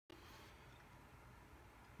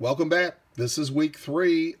Welcome back. This is week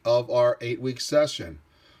 3 of our 8-week session.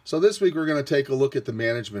 So this week we're going to take a look at the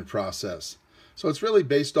management process. So it's really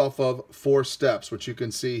based off of 4 steps, which you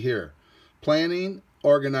can see here. Planning,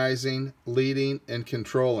 organizing, leading, and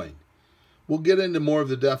controlling. We'll get into more of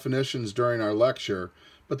the definitions during our lecture,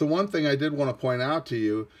 but the one thing I did want to point out to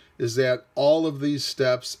you is that all of these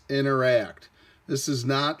steps interact. This is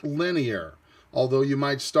not linear, although you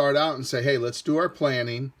might start out and say, hey, let's do our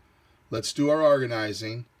planning, let's do our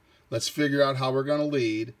organizing, let's figure out how we're going to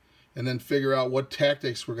lead, and then figure out what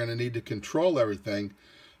tactics we're going to need to control everything.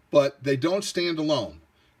 But they don't stand alone.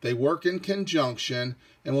 They work in conjunction,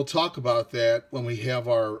 and we'll talk about that when we have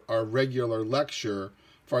our regular lecture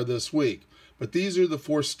for this week. But these are the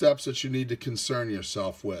 4 steps that you need to concern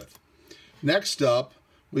yourself with. Next up,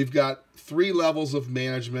 we've got 3 levels of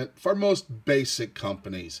management for most basic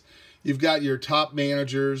companies. You've got your top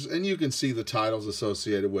managers, and you can see the titles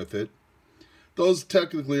associated with it. Those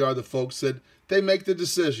technically are the folks that they make the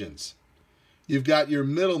decisions. You've got your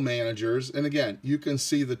middle managers, and again, you can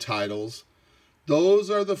see the titles. Those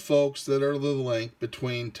are the folks that are the link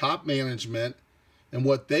between top management and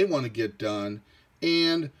what they want to get done,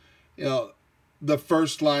 and the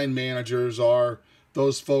first line managers are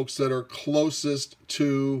those folks that are closest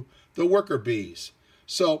to the worker bees.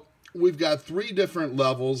 So we've got 3 different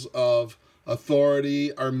levels of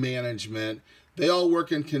authority or management. They all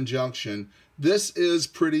work in conjunction. This is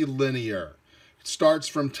pretty linear. It starts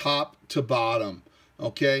from top to bottom,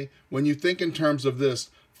 okay? When you think in terms of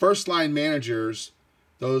this, first line managers,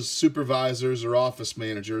 those supervisors or office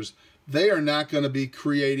managers, they are not going to be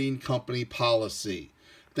creating company policy.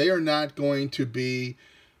 They are not going to be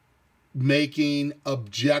making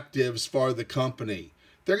objectives for the company.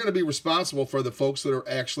 They're going to be responsible for the folks that are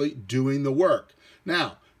actually doing the work.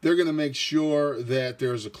 Now, they're going to make sure that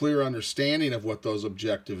there's a clear understanding of what those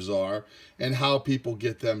objectives are and how people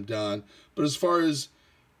get them done. But as far as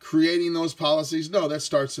creating those policies, no, that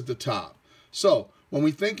starts at the top. So when we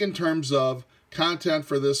think in terms of content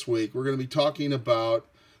for this week, we're going to be talking about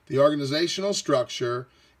the organizational structure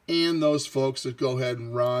and those folks that go ahead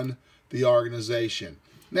and run the organization.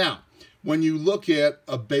 Now, when you look at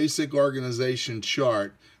a basic organization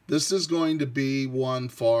chart, this is going to be one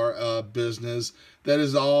for a business that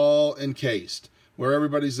is all encased, where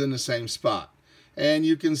everybody's in the same spot. And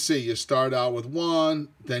you can see you start out with 1,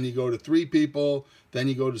 then you go to 3 people, then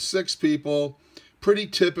you go to 6 people. Pretty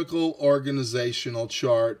typical organizational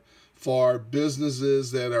chart for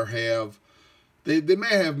businesses that they may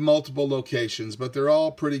have multiple locations, but they're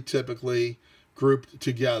all pretty typically grouped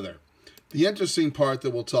together. The interesting part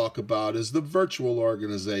that we'll talk about is the virtual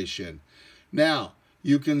organization. Now,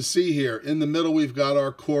 you can see here in the middle we've got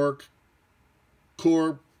our core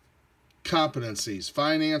competencies,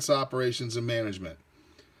 finance, operations, and management.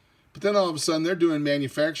 But then all of a sudden they're doing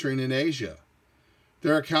manufacturing in Asia.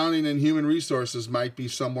 Their accounting and human resources might be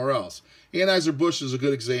somewhere else. Anheuser-Busch is a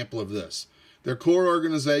good example of this. Their core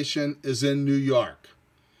organization is in New York.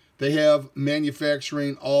 They have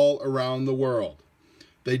manufacturing all around the world.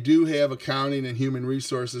 They do have accounting and human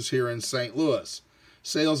resources here in St. Louis.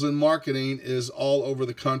 Sales and marketing is all over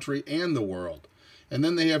the country and the world. And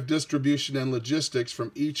then they have distribution and logistics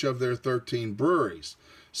from each of their 13 breweries.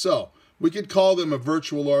 So we could call them a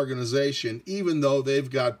virtual organization, even though they've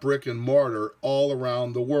got brick and mortar all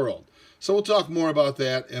around the world. So we'll talk more about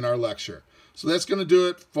that in our lecture. So that's going to do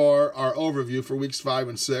it for our overview for weeks 5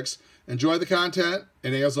 and 6. Enjoy the content,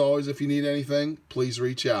 and as always, if you need anything, please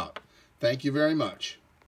reach out. Thank you very much.